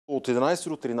От 11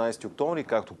 до 13 октомври,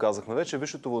 както казахме вече,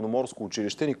 Висшето военноморско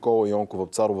училище Никола Йонков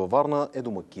Вапцаров във Варна е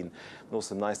домакин на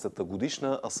 18-та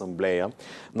годишна асамблея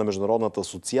на Международната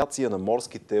асоциация на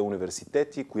морските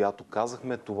университети, която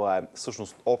казахме, това е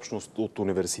всъщност общност от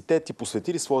университети,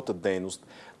 посветили своята дейност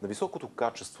на високото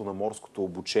качество на морското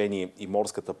обучение и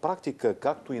морската практика,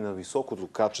 както и на високото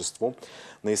качество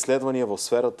на изследвания в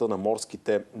сферата на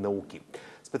морските науки.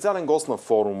 Специален гост на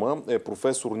форума е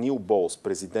професор Нийл Бос,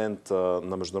 президент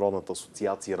на Международната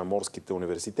асоциация на морските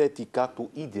университети, както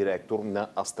и директор на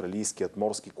Австралийският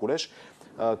морски колеж,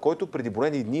 който преди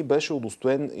броени дни беше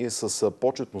удостоен и с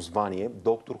почетно звание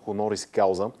доктор хонорис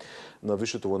кауза на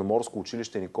Висшето военноморско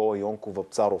училище Никола Йонков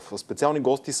Вапцаров. Специални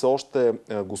гости са още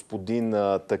господин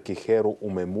Такехиро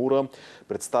Умемура,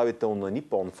 представител на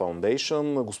Nippon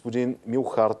Foundation, господин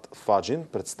Милхард Фаджин,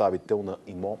 представител на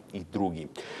ИМО и други.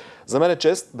 За мен е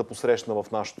чест да посрещна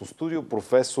в нашото студио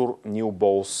професор Нийл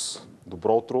Бос.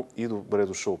 Добро утро и добре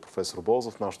дошъл, професор Бос,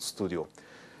 в нашото студио.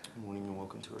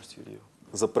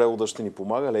 За превода ще ни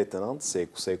помага лейтенант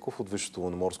Сейко Сейков от Висшето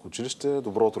военноморско училище.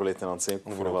 Добро утро, лейтенант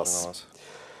Сейков, на вас.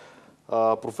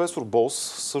 Професор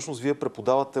Бос, всъщност вие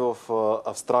преподавате в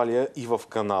Австралия и в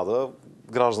Канада.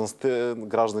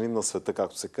 Гражданин на света,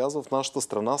 както се казва. В нашата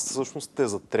страна всъщност сте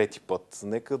за трети път.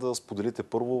 Нека да споделите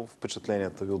първо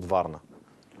впечатленията ви от Варна.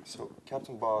 So,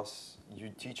 Captain Boss, you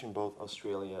teach in both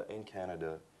Australia and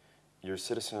Canada. You're a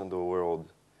citizen of the world,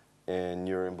 and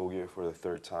you're in Bulgaria for the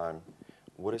third time.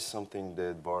 What is something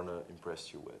that Varna impressed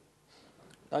you with?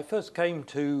 I first came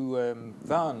to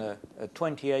Varna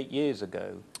 28 years ago.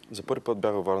 За първи път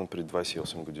бях във Варна преди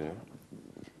 28 години.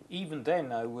 Even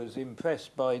then I was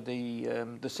impressed by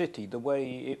the city, the way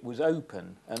it was open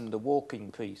and the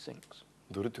walking precincts.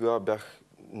 Дори тогава бях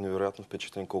невероятно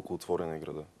впечатлен колко отворен е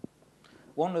града.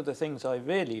 One of the things I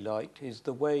really liked is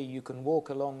the way you can walk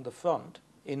along the front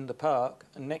in the park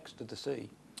and next to the sea.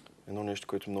 Едно нещо,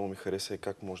 което много ми хареса е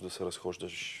как можеш да се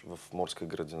разхождаш в морска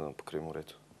градина покрай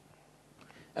морето.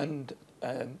 And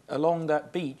along that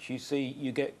beach you see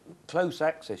you get close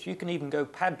access. You can even go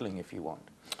paddling if you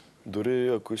want. Дори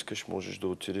ако искаш можеш да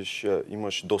отидеш,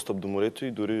 имаш достъп до морето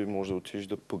и дори можеш да отидеш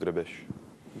да погребеш.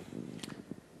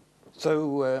 So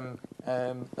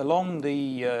along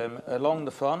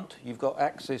the front, you've got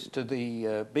access to the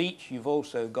beach. You've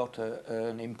also got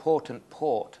an important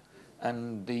port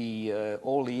and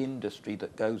all the industry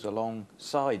that goes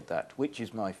alongside that, which is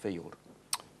my field.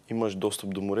 Имаш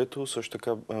достъп до морето, също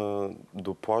така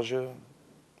до плажа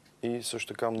и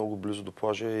също така много близо до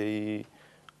плажа е и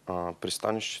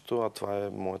пристанището, а това е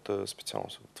моята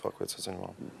специалност, това, което се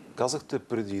занимавам. Казахте,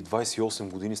 преди 28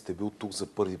 години сте бил тук за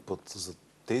първи път. За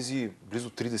тези близо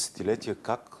 3 десетилетия,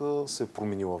 как се е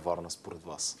променила Варна според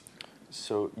вас?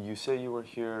 So you say you were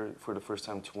here for the first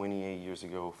time 28 years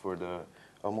ago, for the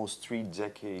almost 3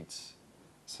 decades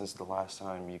since the last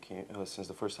time you came, since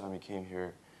the first time you came here.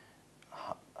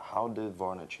 How did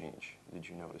Varna change? Did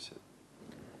you notice it?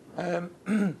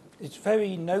 It's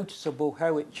very noticeable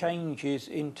how it changes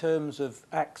in terms of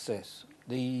access.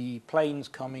 The planes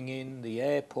coming in, the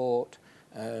airport.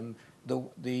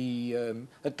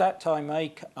 At that time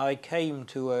I came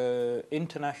to an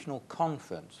international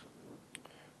conference.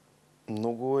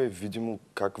 Много е видимо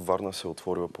как Варна се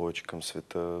отворила повече към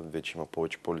света. Вече има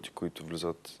повече полети, които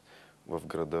влизат в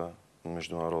града,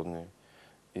 международни.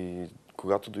 И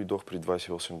когато дойдох при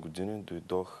 28 години,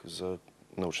 дойдох за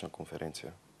научна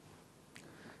конференция.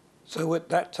 So at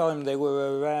that time there were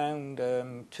around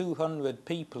 200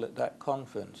 people at that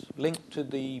conference, linked to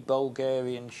the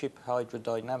Bulgarian Ship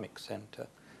Hydrodynamics Center.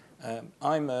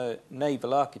 I'm a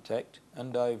naval architect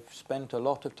and I've spent a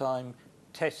lot of time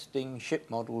testing ship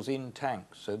models in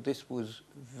tanks, so this was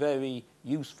very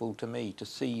useful to me to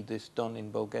see this done in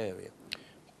Bulgaria.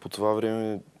 По това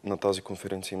време на тази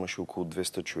конференция имаше около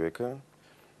 200 човека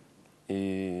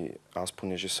и аз,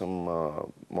 понеже съм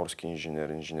морски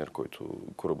инженер, който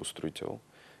корабостроител,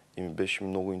 и ми беше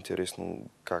много интересно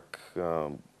как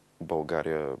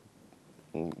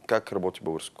как работи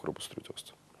българско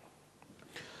корабостроителство.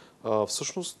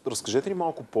 Всъщност, разкажете ни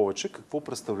малко повече какво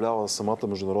представлява самата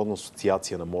Международна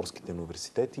асоциация на морските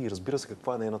университети и разбира се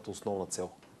каква е нейната основна цел.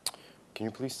 Can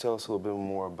you please tell us a little bit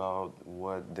more about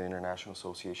what the International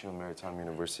Association of Maritime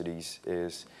Universities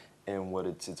is and what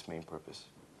its main purpose?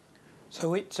 So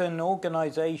it's an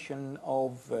organization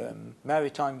of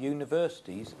maritime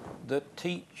universities that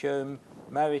teach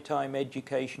maritime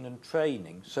education and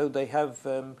training. So they have,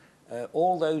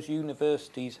 all those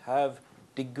universities have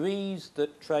degrees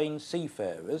that train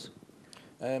seafarers,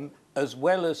 as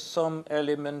well as some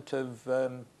element of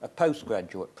a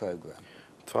postgraduate program.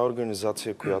 Това е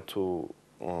организация, която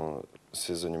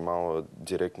се занимава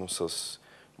директно с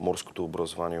морското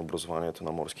образование, образованието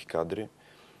на морски кадри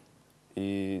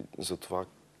и за това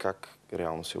как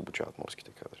реално се обучават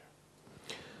морските кадри.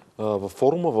 Във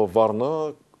форума във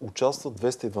Варна участват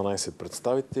 212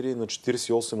 представители на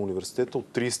 48 университета от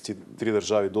 33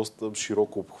 държави, доста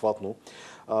широко обхватно.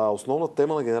 Основна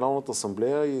тема на Генералната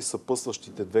асамблея и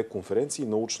съпътстващите две конференции,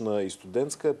 научна и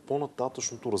студентска, е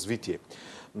по-нататъчното развитие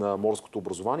на морското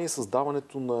образование и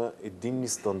създаването на единни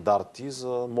стандарти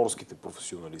за морските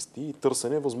професионалисти и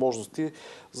търсене възможности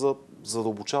за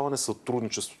задълбочаване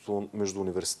сътрудничеството между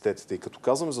университетите. И като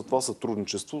казваме за това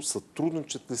сътрудничество,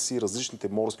 сътрудничат ли си различните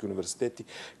морски университети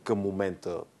към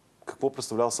момента? Какво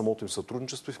представлява самото им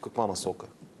сътрудничество и в каква насока?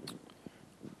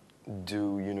 Do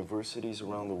universities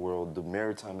around the world, the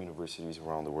maritime universities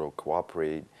around the world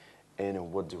cooperate, and in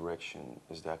what direction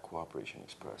is that cooperation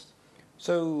expressed?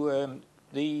 So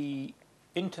the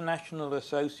International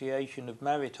Association of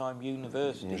Maritime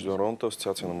Universities Международната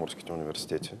асоциация на морските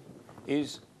университети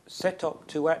is set up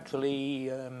to actually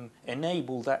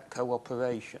enable that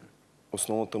cooperation.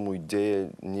 Основната му идея е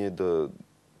ние да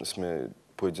сме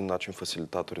по един начин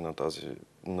фасилитатори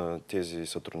на тези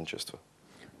сътрудничества.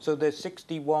 So there's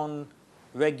 61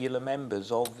 regular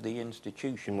members of the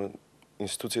institution.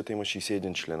 Институцията има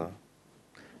 61 члена.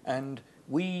 And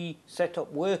we set up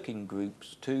working groups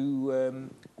to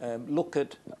look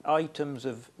at items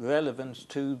of relevance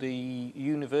to the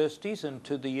universities and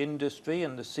to the industry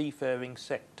and the seafaring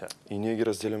sector. И ние ги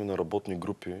разделяме на работни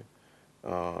групи,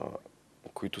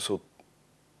 които са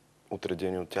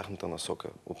отредени от тяхната насока,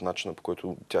 от начина по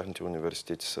който тяхните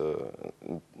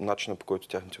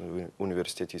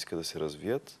университети искат да се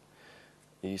развият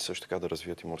и също така да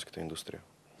развият и морската индустрия.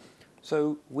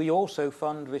 So we also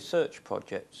fund research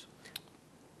projects.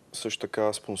 Също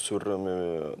така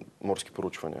спонсорираме морски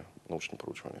проучвания, научни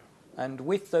проучвания. And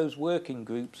with those working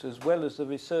groups, as well as the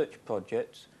research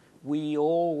projects, we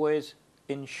always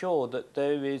ensure that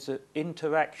there is an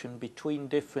interaction between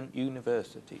different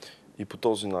universities. И по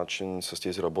този начин, с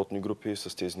тези работни групи,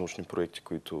 с тези научни проекти,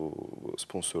 които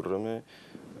спонсорираме,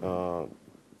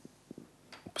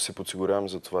 се подсигуряваме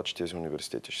за това, че тези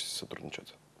университети ще се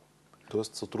сътрудничат.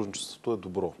 Тоест сътрудничеството е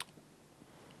добро.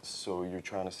 So you're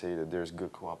trying to say that there's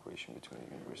good cooperation between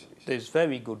universities? There's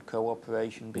very good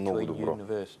cooperation between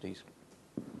universities.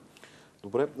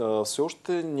 Добре, все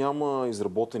още няма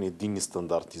изработени единни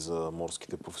стандарти за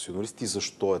морските професионалисти.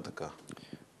 Защо е така?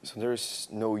 So there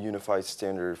is no unified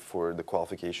standard for the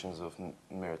qualifications of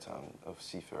maritime, of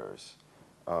seafarers.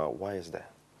 Why is that?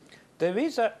 There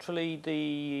is actually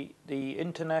the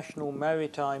International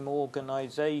Maritime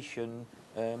Organization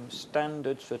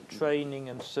standards for training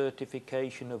and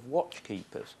certification of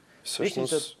watchkeepers.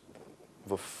 Всъщност,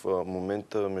 в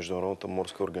момента Международната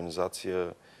морска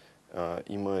организация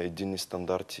има единни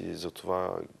стандарти за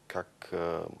това как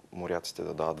моряците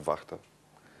да дават вахта.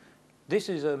 This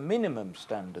is a minimum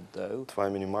standard, though. Това е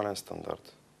минимален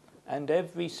стандарт. And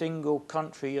every single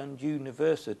country and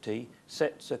university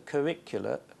sets a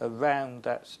curricula around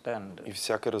that standard. И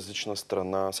всяка различна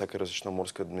страна, всяка различна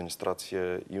морска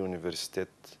администрация и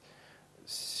университет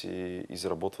си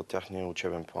изработва тяхния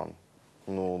учебен план.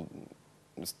 Но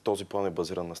този план е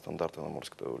базиран на стандарта на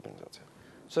морската организация.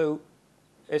 So,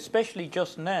 especially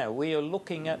just now, we are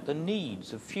looking at the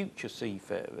needs of future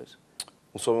seafarers.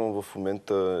 Особено в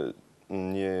момента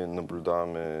ние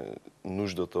наблюдаваме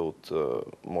нуждата от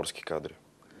морски кадри.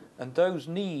 And those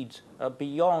needs are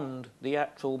beyond the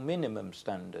actual minimum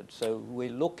standard. So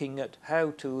we're looking at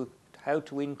how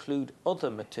to include other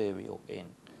material in.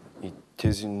 И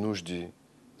тези нужди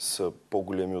са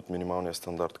по-големи от минималния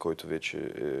стандарт, който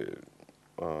вече е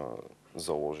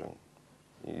заложен.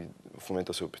 И в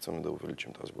момента се опитваме да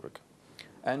увеличим тази бройка.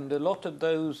 And a lot of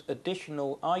those additional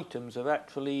items are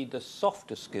actually the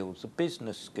softer skills, the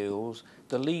business skills,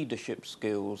 the leadership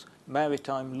skills,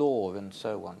 maritime law and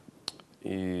so on.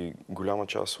 И голяма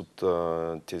част от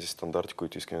тези стандарти,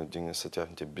 които искаме да дигнем, са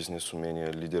тяхните бизнес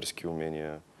умения, лидерски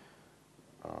умения.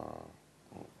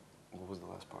 What was the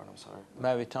last part? I'm sorry.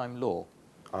 Maritime law.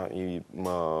 И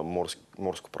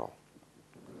морско право.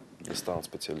 Да станат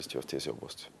специалисти в тези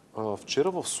области.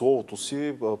 Вчера в словото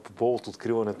си, по повод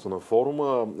откриването на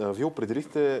форума, вие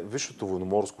определихте Висшето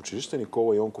военноморско училище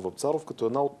Никола Йонков Вапцаров като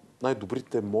една от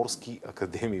най-добрите морски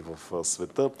академии в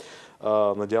света.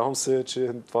 Надявам се,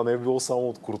 че това не е било само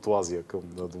от куртуазия към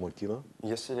домакина.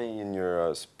 Yesterday in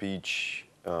your speech,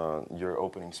 your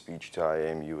opening speech to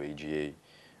IAMU AGA,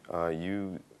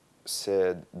 you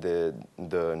said that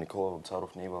the Nicola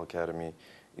Vaptsarov Naval Academy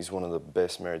is one of the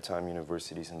best maritime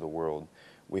universities in the world.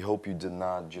 We hope you did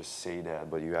not just say that,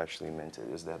 but you actually meant it.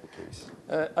 Is that the case?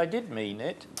 I did mean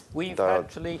it. We've Да.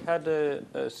 actually had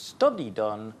a study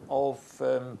done of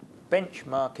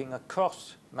benchmarking across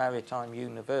maritime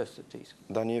universities.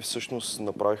 Да, ние всъщност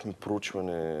направихме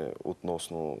проучване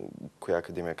относно коя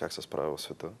академия как се справя в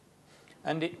света.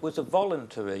 And it was a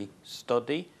voluntary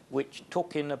study which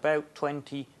took in about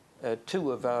 22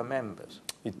 of our members.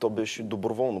 И то беше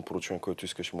доброволно проучване, който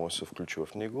искаше може да се включи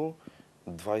в него.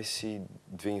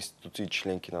 22 институции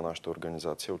членки на нашата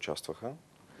организация участваха.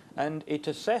 And it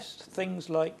assessed things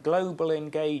like global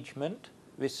engagement,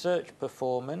 research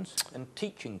performance and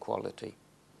teaching quality.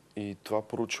 И това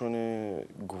проучване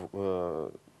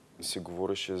се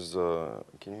говореше за...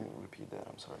 Can you repeat that?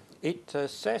 I'm sorry. It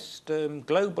assessed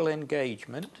global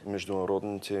engagement,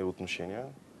 международните отношения,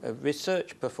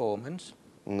 research performance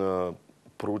на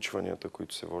проучванията,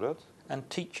 които се водят, and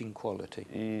teaching quality.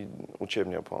 и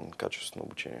учебния план, качеството на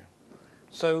обучение.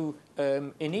 So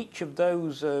in each of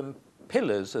those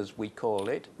pillars, as we call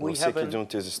it, Във всеки един от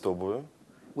тези стълбове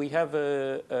we have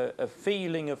a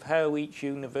feeling of how each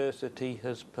university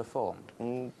has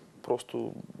performed.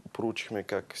 Просто проучихме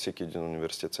как всеки един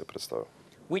университет се представя.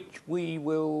 Which we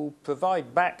will provide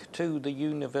back to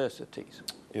the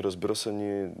universities. И разбира се,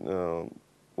 ние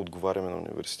отговаряме на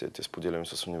университетите, споделяме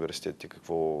с университетите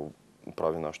какво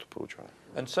прави нашето проучване.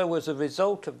 And so as a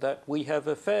result of that, we have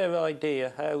a fair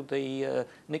idea how the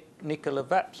Nikola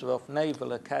Vaptsarov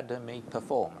Naval Academy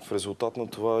performs. В резултат на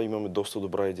това имаме доста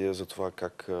добра идея за това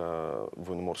как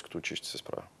Военноморското училище се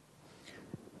справя.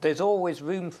 There's always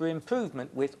room for improvement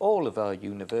with all of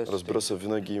our universities. Разбира се,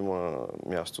 винаги има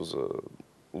място за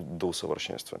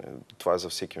доусъвършенстване. Това е за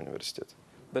всеки университет.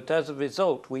 But as a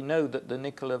result, we know that the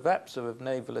Nikola Vaptsarov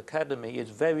Naval Academy is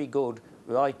very good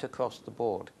right across the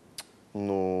board.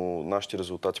 Но нашите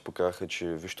резултати показаха, че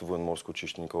Висшето военноморско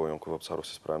училище Никола Йонков Вапцаров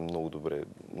се справя много добре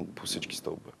по всички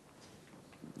стълбове.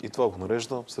 И това го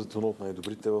нарежда сред едно от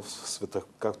най-добрите в света,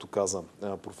 както каза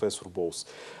професор Бос.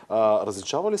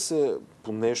 Различава ли се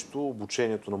по нещо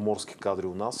обучението на морски кадри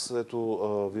у нас?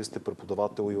 Ето, вие сте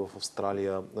преподавател и в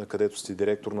Австралия, където сте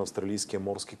директор на Австралийския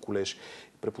морски колеж.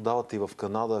 Преподавате и в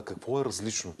Канада. Какво е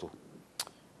различното?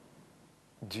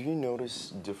 Do you notice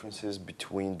differences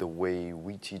between the way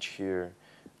we teach here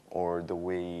or the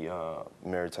way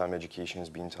maritime education is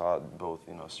being taught both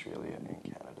in Australia and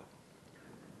Canada?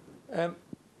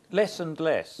 Less and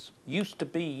less. Used to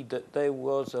be that there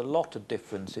was a lot of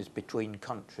differences between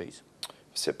countries.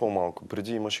 Все по-малко.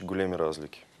 Преди имаше големи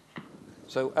разлики.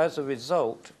 So as a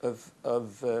result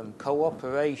of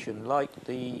cooperation like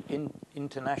the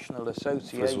International В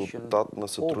Association резултат на organizes,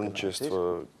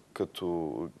 сътрудничества,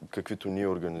 каквито ние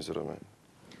организираме,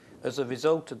 as a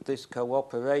result of this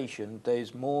cooperation,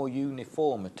 there's more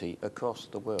uniformity across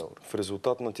the world. в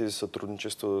резултат на тези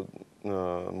сътрудничества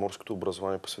морското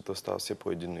образование по света става все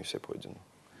по-единно и все по-единно.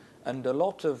 And a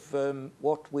lot of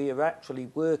what we are actually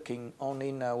working on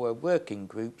in our working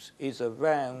groups is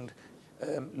around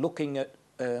looking at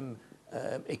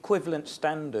equivalent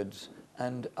standards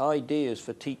and ideas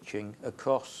for teaching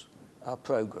across our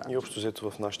programs. И общо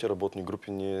взето в нашите работни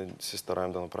групи ние се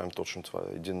стараем да направим точно това.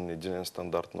 Единен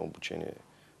стандарт на обучение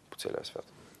по целия свят.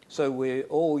 So we're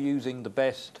all using the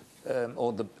best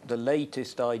or the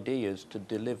latest ideas to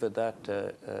deliver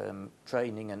that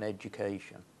training and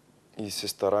education. И се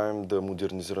стараем да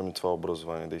модернизираме това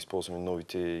образование, да използваме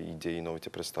новите идеи, новите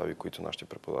представи, които нашите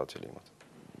преподаватели имат.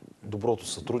 Доброто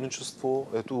сътрудничество,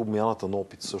 ето обмяната на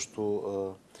опит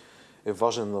също е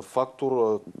важен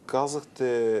фактор.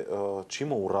 Казахте, че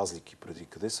имало разлики преди.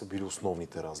 Къде са били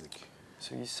основните разлики?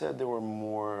 So you said there were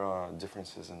more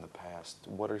differences in the past.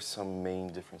 What are some main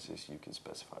differences you can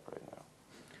specify right now?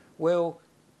 Well,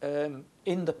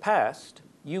 in the past,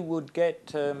 you would get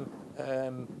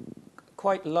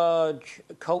quite large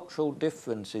cultural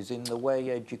differences in the way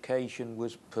education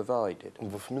was provided.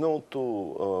 В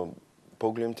миналото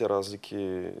по-големите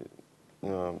разлики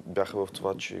бяха в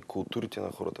това, че културите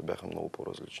на хората бяха много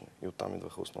по-различни. И оттам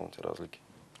идваха основните разлики.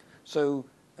 So,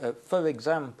 for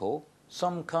example,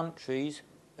 some countries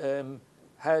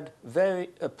had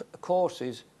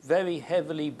courses very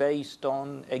heavily based on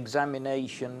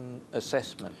examination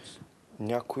assessments.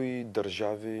 Някои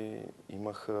държави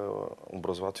имаха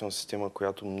образователна система,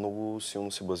 която много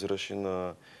силно се базираше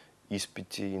на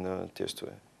изпити и на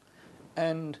тестове.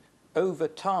 And over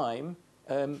time,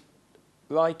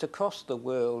 right across the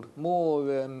world, more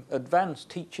advanced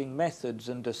teaching methods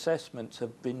and assessments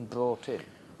have been brought in.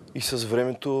 И с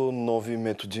времето нови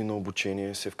методи на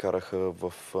обучение се вкараха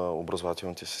в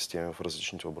образователните системи, в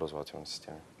различните образователни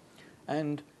системи.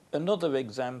 And another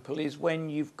example is when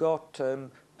you've got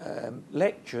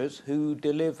lecturers who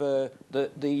deliver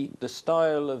the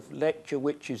style of lecture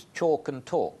which is chalk and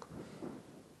talk.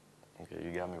 Okay,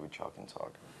 you got me with chalk and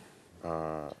talk.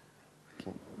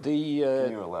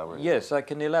 Can you elaborate? Yes, I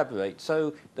can elaborate.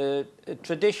 So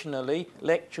traditionally,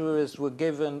 lecturers were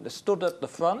stood at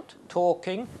the front,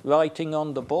 talking, writing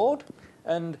on the board,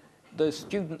 and the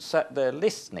students sat there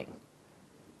listening.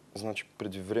 Значи,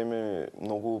 преди време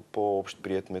много по-общ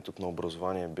приет метод на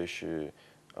образование беше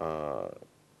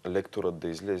лекторът да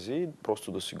излезе и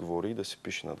просто да си говори и да се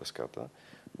пише на дъската,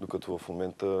 докато в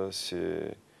момента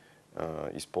се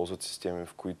използват системи,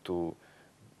 в които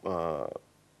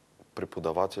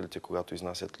преподавателите, когато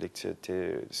изнасят лекция,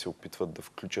 те се опитват да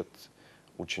включат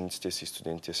учениците си и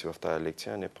студентите си в тая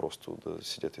лекция, а не просто да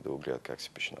седят и да го гледат как се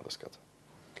пише на дъската.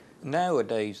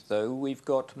 Nowadays, though, we've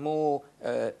got more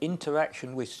interaction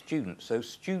with students. So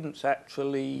students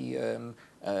actually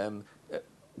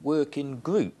work in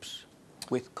groups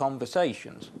with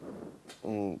conversations.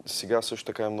 Сега също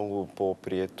така е много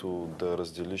по-прието да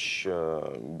разделиш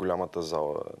голямата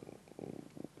зала,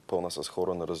 пълна с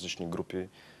хора на различни групи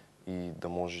и да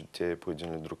може те по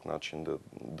един или друг начин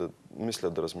да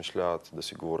мислят, да размишляват, да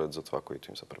си говорят за това,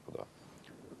 което им се преподава.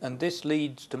 And this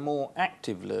leads to more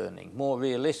active learning, more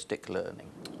realistic learning.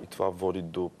 И това води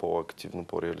до по-активно,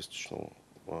 по-реалистично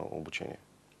обучение.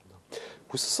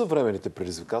 Кои са съвременните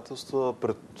предизвикателства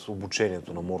пред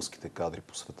обучението на морските кадри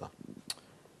по света?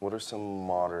 What are some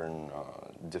modern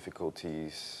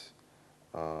difficulties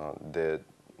that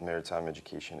maritime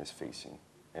education is facing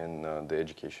and the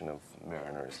education of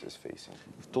mariners is facing?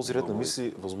 В този ред на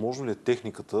мисли, възможно ли е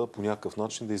техниката по някакъв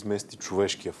начин да измести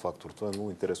човешкия фактор? Това е много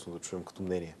интересно да чуем като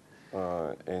мнение.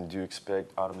 And do you expect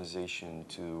automation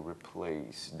to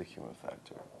replace the human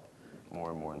factor more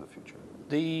and more in the future?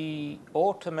 The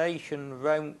automation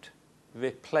won't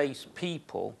replace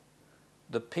people.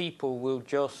 The people will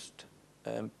just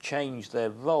change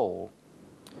their role.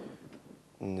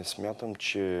 Не смятам,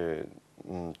 че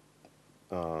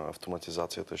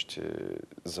автоматизацията ще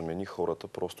замени хората,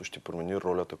 просто ще промени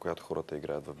ролята, която хората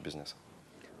играят в бизнеса.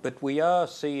 But we are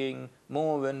seeing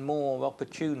more and more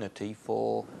opportunity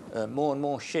for more and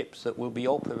more ships that will be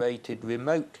operated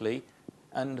remotely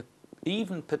and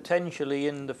even potentially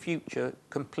in the future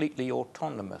completely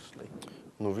autonomously.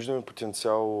 Но виждаме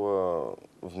потенциал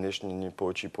в днешни дни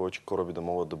повече и повече кораби да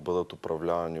могат да бъдат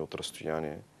управлявани от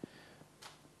разстояние.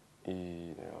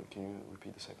 И can you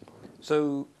repeat the second part?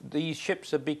 So these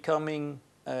ships are becoming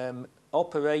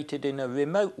operated in a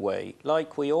remote way, like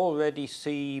we already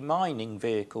see mining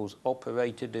vehicles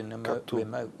operated in a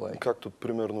remote way. Както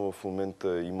примерно в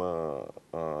момента има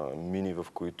мини, в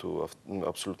които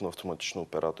абсолютно автоматично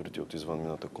операторите от извън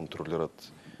мината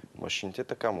контролират машините,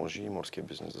 така може и морския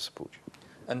бизнес да се получи.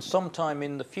 And sometime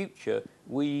in the future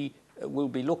we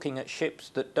will be looking at ships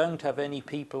that don't have any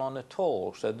people on at all,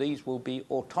 so these will be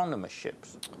autonomous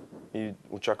ships. И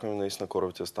очакваме наистина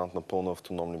корабите да станат напълно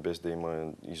автономни, без да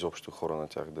има изобщо хора на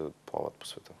тях да плават по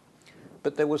света.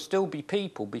 But there will still be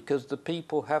people because the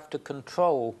people have to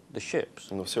control the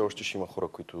ships. Но все още ще има хора,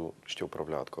 които ще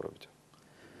управляват корабите.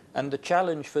 And the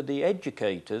challenge for the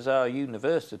educators, our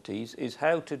universities, is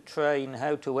how to train,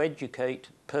 how to educate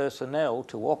personnel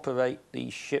to operate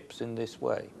these ships in this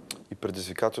way. И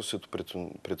предизвикателството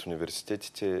пред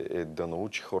университетите е да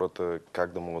научи хората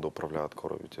как да могат да управляват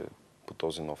корабите по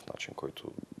този нов начин,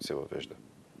 който се въвежда.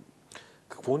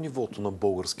 Какво е нивото на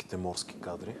българските морски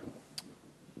кадри?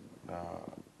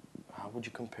 How would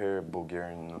you compare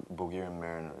Bulgarian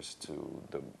mariners to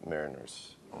the mariners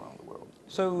around the world?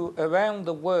 So around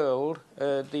the world,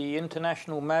 the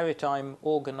International Maritime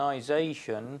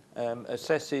Organization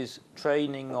assesses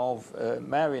training of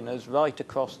mariners right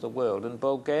across the world, and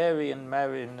Bulgarian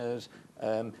mariners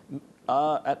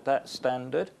are at that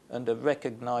standard and are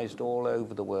recognized all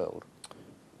over the world.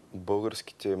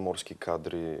 Българските морски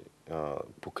кадри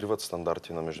покриват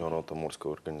стандарти на Международната морска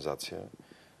организация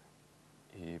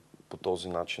и по този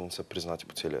начин са признати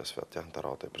по целия свят. Тяхната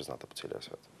работа е призната по целия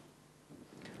свят.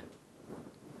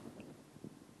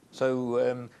 So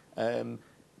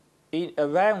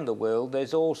around the world,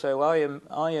 there's also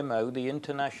IAMU, the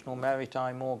International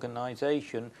Maritime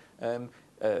Organization,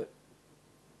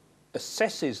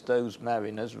 assesses those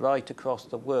mariners right across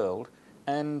the world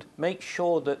and makes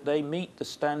sure that they meet the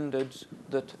standards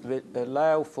that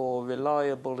allow for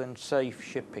reliable and safe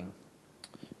shipping.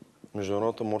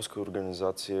 Международната морска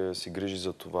организация се грижи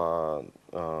за това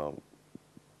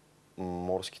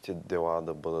морските дела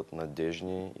да бъдат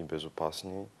надежни и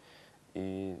безопасни и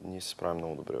ние се справим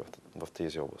много добре в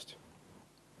тези области.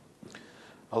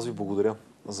 Аз ви благодаря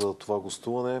за това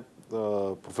гостуване.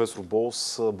 Професор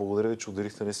Бос, благодаря ви, че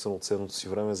отделихте наистина от ценното си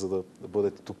време, за да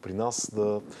бъдете тук при нас,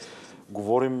 да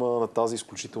говорим на тази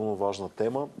изключително важна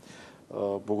тема.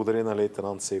 Благодаря на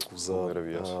лейтенант Сейков за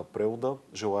превода.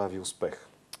 Желая ви успех.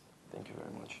 Thank you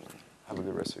very much. Have a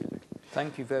good rest of your day.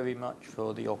 Thank you very much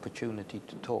for the opportunity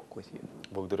to talk with you.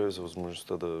 Благодаря ви за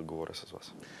възможността да говоря с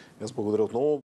вас. Аз благодаря отново.